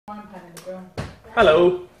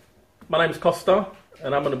Hello, my name is Costa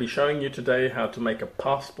and I'm going to be showing you today how to make a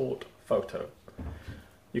passport photo.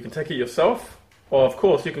 You can take it yourself, or of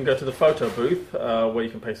course you can go to the photo booth where you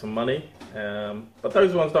can pay some money, but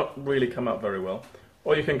those ones don't really come out very well.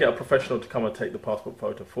 Or you can get a professional to come and take the passport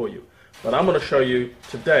photo for you. But I'm going to show you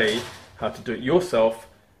today how to do it yourself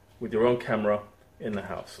with your own camera in the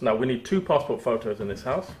house. Now we need 2 passport photos in this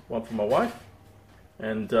house, one for my wife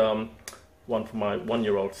and one for my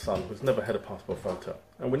 1-year-old son who's never had a passport photo.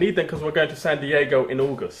 And we need them because we're going to San Diego in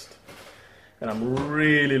August. And I'm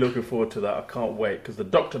really looking forward to that. I can't wait, because the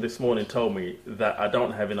doctor this morning told me that I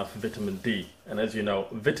don't have enough vitamin D. And as you know,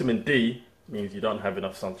 vitamin D means you don't have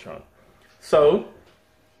enough sunshine. So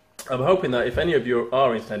I'm hoping that if any of you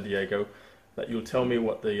are in San Diego, that you'll tell me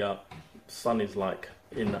what the sun is like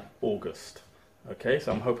in August. Okay,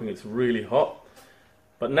 so I'm hoping it's really hot.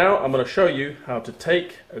 But now I'm going to show you how to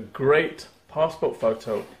take a great passport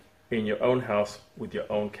photo in your own house with your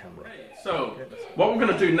own camera. So what we're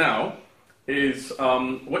going to do now is,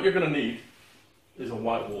 what you're going to need is a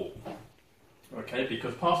white wall. Okay,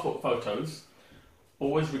 because passport photos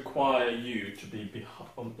always require you to be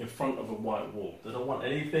in front of a white wall. They don't want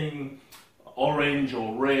anything orange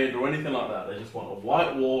or red or anything like that. They just want a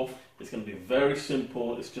white wall. It's going to be very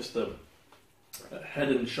simple. It's just a head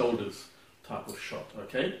and shoulders type of shot.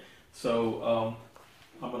 Okay, so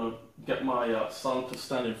I'm going to get my son to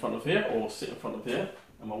stand in front of here, or sit in front of here,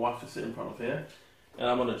 and my wife to sit in front of here, and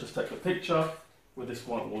I'm going to just take a picture with this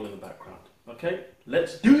white wall in the background. Okay,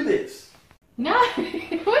 let's do this. No, where did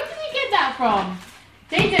you get that from?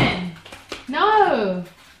 Jaden, no.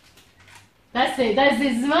 That's it,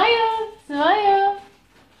 smile, smile.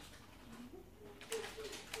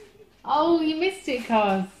 Oh, you missed it,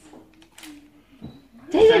 Cos.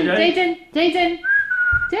 Jaden.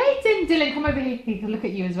 Dylan, come over here. He can look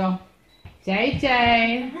at you as well.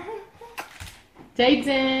 Jaden.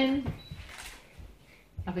 I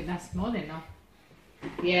think that's more than enough.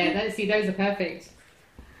 Yeah, see, those are perfect.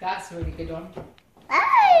 That's a really good one.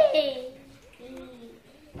 Hey.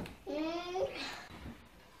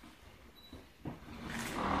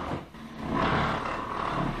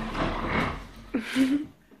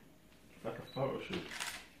 Like a photo shoot.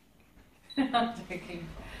 I'm joking.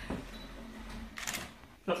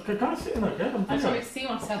 Can I sit in there again? I just want to see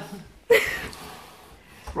myself.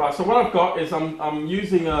 Right, so what I've got is I'm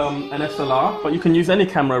using an SLR, but you can use any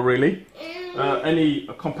camera really, any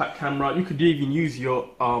compact camera. You could even use your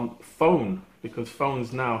phone, because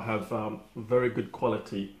phones now have very good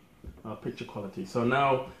quality, picture quality. So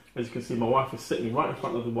now, as you can see, my wife is sitting right in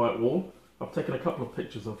front of the white wall. I've taken a couple of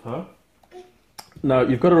pictures of her. Now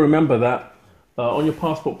you've got to remember that on your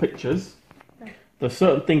passport pictures, there's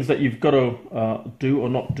certain things that you've got to do or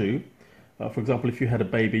not do. For example, if you had a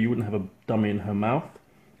baby, you wouldn't have a dummy in her mouth.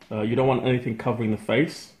 You don't want anything covering the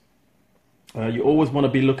face. You always want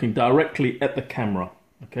to be looking directly at the camera.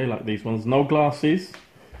 Okay, like these ones. No glasses.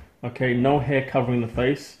 Okay, no hair covering the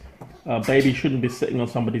face. Baby shouldn't be sitting on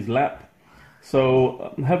somebody's lap.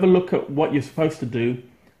 So have a look at what you're supposed to do,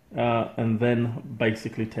 and then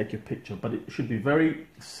basically take your picture. But it should be very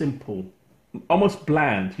simple, almost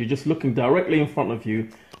bland. You're just looking directly in front of you,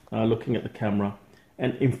 looking at the camera.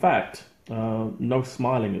 And in fact, no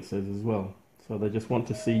smiling, it says as well. So they just want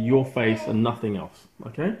to see your face and nothing else.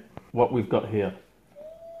 Okay, what we've got here.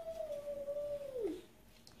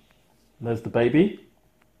 There's the baby.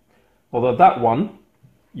 Although that one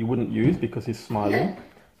you wouldn't use because he's smiling.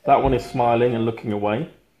 That one is smiling and looking away.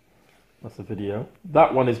 That's a video.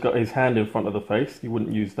 That one has got his hand in front of the face. You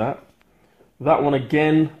wouldn't use that. That one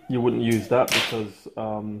again, you wouldn't use that because,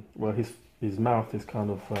 well, his mouth is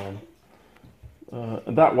kind of...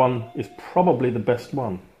 that one is probably the best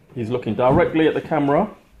one. He's looking directly at the camera.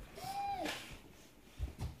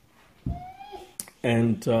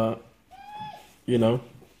 And, you know,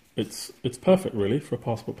 it's perfect really for a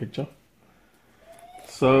passport picture.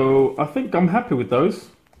 So I think I'm happy with those.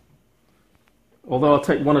 Although I'll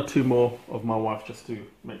take 1 or 2 more of my wife just to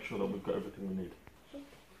make sure that we've got everything we need.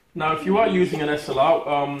 Now, if you are using an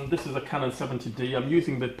SLR, this is a Canon 70D. I'm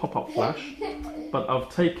using the pop-up flash, but I've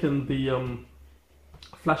taken the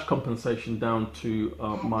flash compensation down to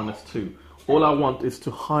 -2. All I want is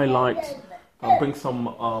to highlight, bring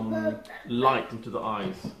some light into the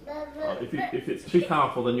eyes. If it's too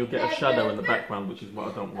powerful, then you'll get a shadow in the background, which is what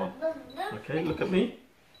I don't want. Okay, look at me.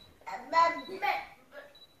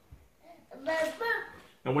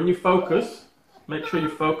 And when you focus, make sure you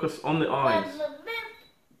focus on the eyes.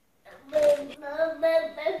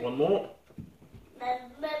 One more.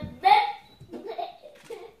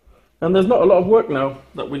 And there's not a lot of work now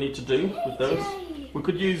that we need to do with those. We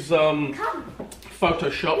could use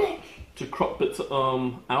Photoshop to crop bits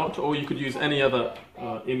out, or you could use any other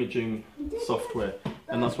imaging software,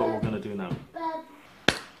 and that's what we're going to do now.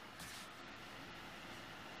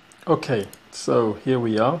 Okay, so here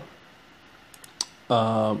we are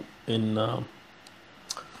in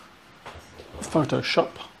Photoshop.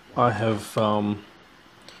 I have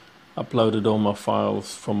uploaded all my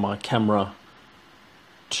files from my camera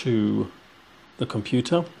to the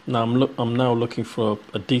computer. Now I'm now looking for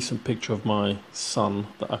a decent picture of my son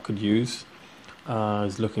that I could use.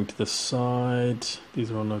 He's looking to the side.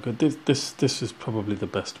 These are all no good. This is probably the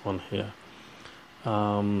best one here.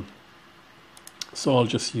 So I'll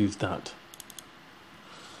just use that.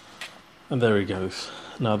 And there he goes.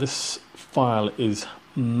 Now this file is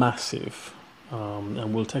massive,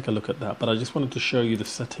 and we'll take a look at that. But I just wanted to show you the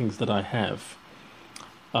settings that I have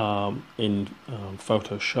in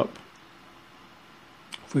Photoshop.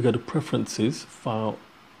 If we go to Preferences, File,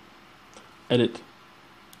 Edit,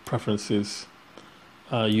 Preferences,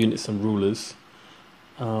 Units and Rulers,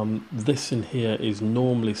 this in here is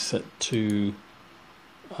normally set to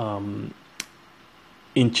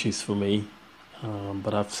inches for me,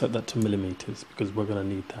 but I've set that to millimeters because we're going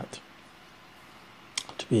to need that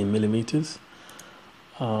to be in millimeters.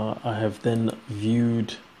 I have then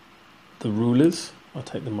viewed the rulers. I'll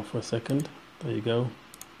take them off for a second. There you go.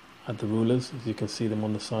 Add the rulers, as you can see them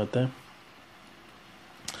on the side there.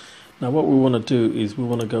 Now what we want to do is we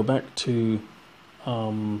want to go back to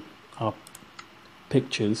our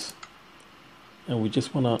pictures, and we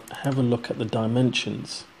just want to have a look at the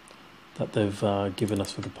dimensions that they've given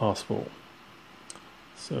us for the passport.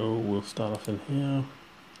 So we'll start off in here,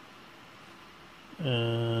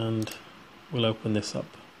 and we'll open this up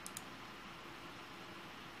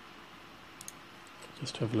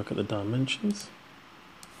just to have a look at the dimensions.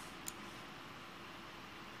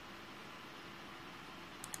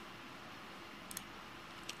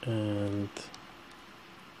 And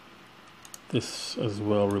this as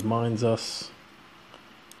well reminds us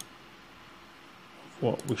of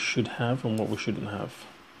what we should have and what we shouldn't have.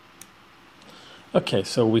 Okay,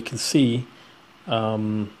 so we can see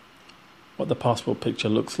what the passport picture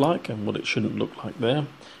looks like and what it shouldn't look like there.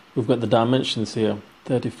 We've got the dimensions here,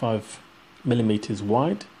 35 millimeters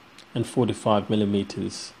wide and 45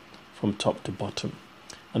 millimeters from top to bottom.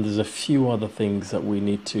 And there's a few other things that we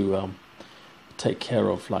need to take care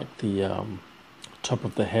of, like the top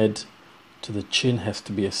of the head to the chin has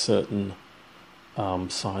to be a certain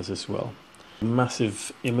size as well.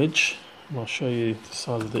 Massive image. I'll show you the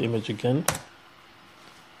size of the image again.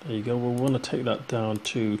 There you go. We'll want to take that down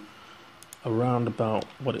to around about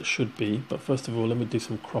what it should be, but first of all let me do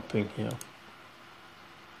some cropping here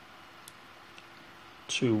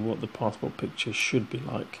to what the passport picture should be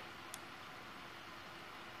like.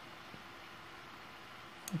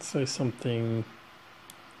 Let's say something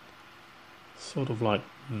sort of like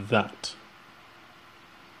that.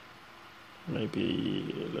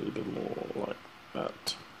 Maybe a little bit more like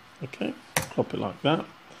that. Okay, crop it like that.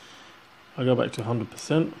 I go back to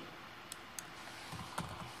 100%.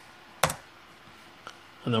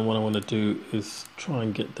 And then what I want to do is try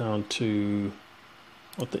and get down to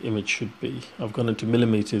what the image should be. I've gone into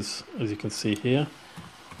millimeters, as you can see here,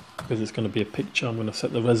 because it's going to be a picture. I'm going to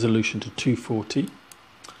set the resolution to 240.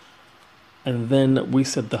 And then we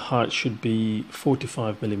said the height should be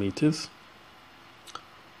 45 millimeters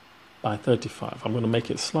by 35. I'm going to make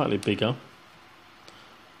it slightly bigger,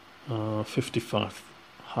 55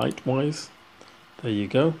 height wise. There you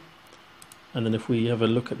go. And then if we have a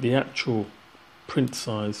look at the actual print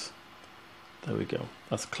size, there we go.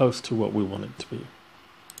 That's close to what we want it to be.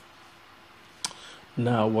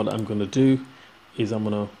 Now what I'm going to do is I'm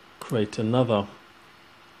going to create another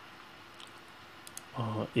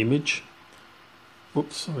image.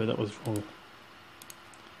 Whoops, sorry, that was wrong.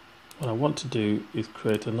 What I want to do is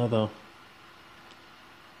create another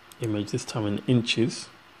image, this time in inches,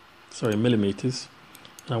 sorry, millimeters,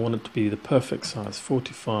 and I want it to be the perfect size,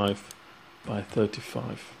 45 by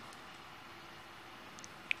 35.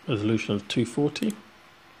 Resolution of 240.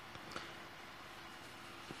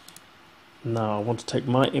 Now I want to take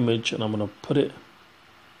my image and I'm going to put it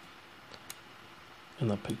in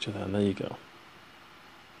that picture there, and there you go.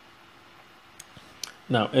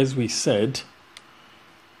 Now, as we said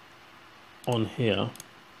on here,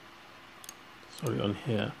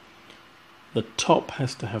 the top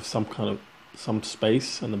has to have some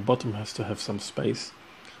space, and the bottom has to have some space.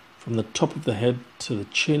 From the top of the head to the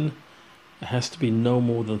chin, it has to be no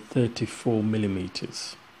more than 34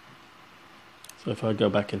 millimeters. So if I go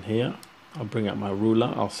back in here, I'll bring out my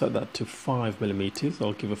ruler, I'll set that to 5 millimeters.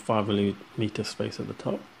 I'll give a 5 millimeter space at the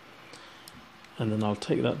top. And then I'll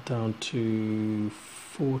take that down to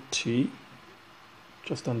 40,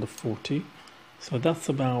 just under 40. So that's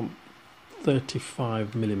about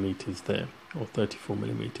 35 millimeters there, or 34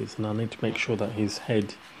 millimeters. And I need to make sure that his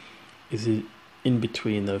head is in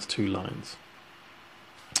between those two lines.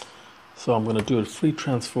 So I'm going to do a free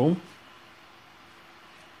transform.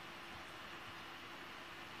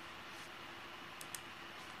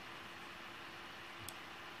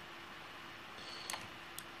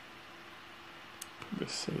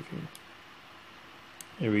 Just saving.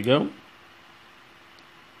 Here we go.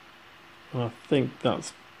 And I think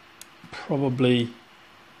that's probably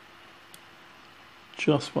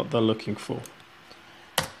just what they're looking for.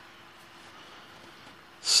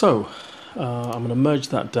 So I'm going to merge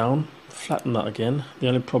that down, flatten that again. The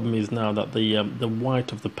only problem is now that the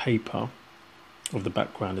white of the paper of the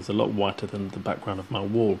background is a lot whiter than the background of my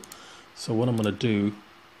wall. So what I'm going to do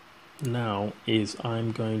now is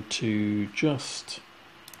I'm going to just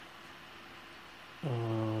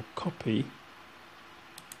copy,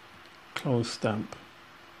 close stamp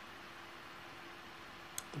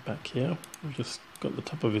the back here. We've just got the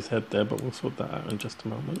top of his head there, but we'll sort that out in just a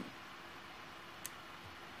moment.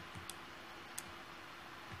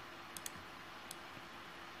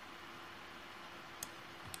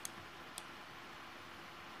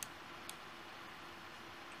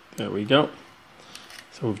 There we go.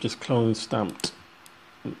 So we've just clone stamped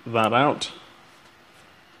that out.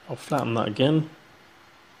 I'll flatten that again.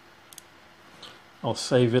 I'll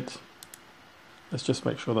save it. Let's just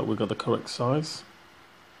make sure that we've got the correct size.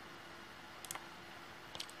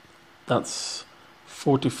 That's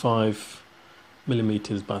 45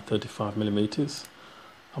 millimeters by 35 millimeters.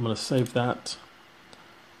 I'm going to save that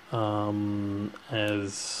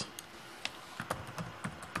as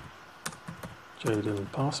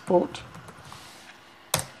Jaden passport.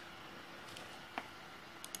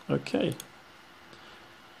 Okay.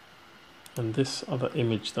 And this other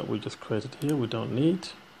image that we just created here, we don't need.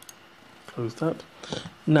 Close that.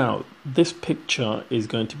 Now, this picture is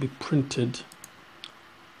going to be printed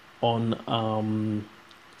on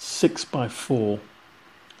 6x4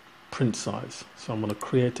 print size. So I'm going to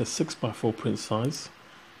create a 6x4 print size,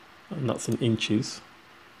 and that's in inches.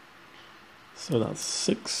 So that's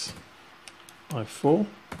 6x4.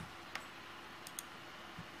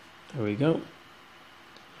 There we go.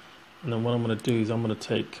 And then what I'm going to do is I'm going to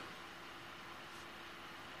take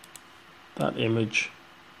that image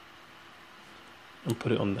and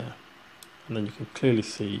put it on there, and then you can clearly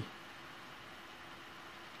see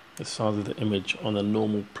the size of the image on a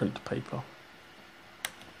normal print paper.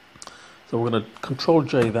 So we're going to Control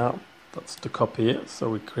J that, that's to copy it, so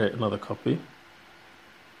we create another copy.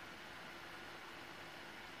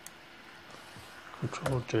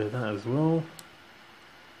 Control J that as well.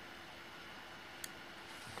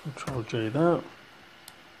 Control J that.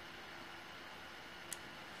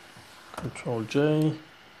 Control J.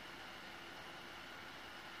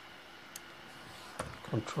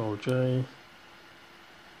 Control J.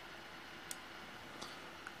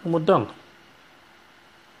 And we're done.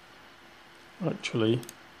 Actually,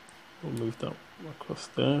 we'll move that across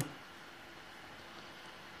there.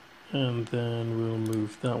 And then we'll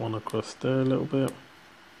move that one across there a little bit.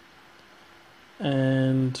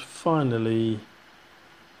 And finally,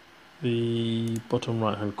 the bottom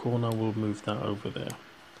right hand corner, we'll move that over there.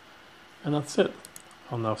 And that's it.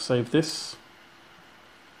 I'll now save this.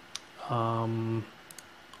 I'll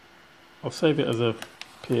save it as a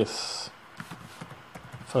PS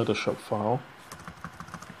Photoshop file.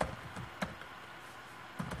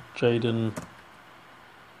 Jaden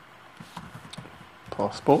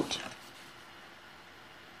passport.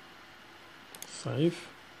 Save.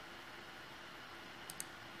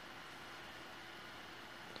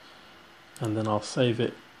 And then I'll save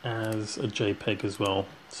it as a JPEG as well,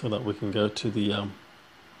 so that we can go to the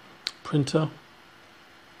printer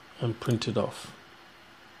and print it off.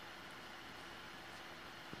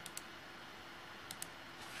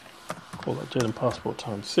 Call that Jaden passport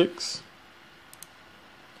times 6.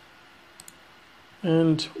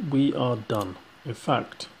 And we are done. In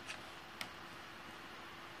fact,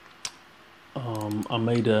 I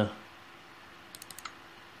made a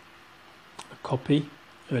copy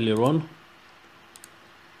earlier on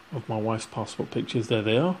of my wife's passport pictures. There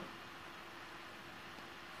they are.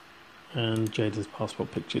 And Jaden's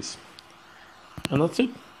passport pictures. And that's it.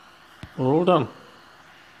 We're all done.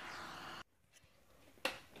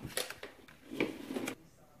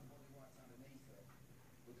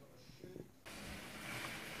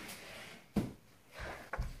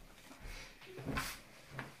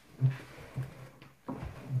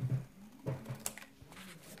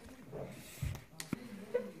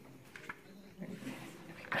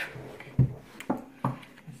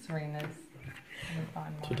 Serena's. Let me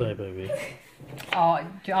find mine. Today, baby. Oh,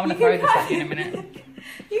 I'm going to throw this at you in a minute.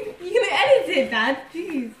 You're going to edit it, Dad.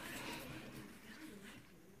 Jeez.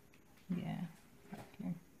 Yeah,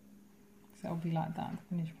 exactly. So it'll be like that,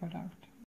 the finished product.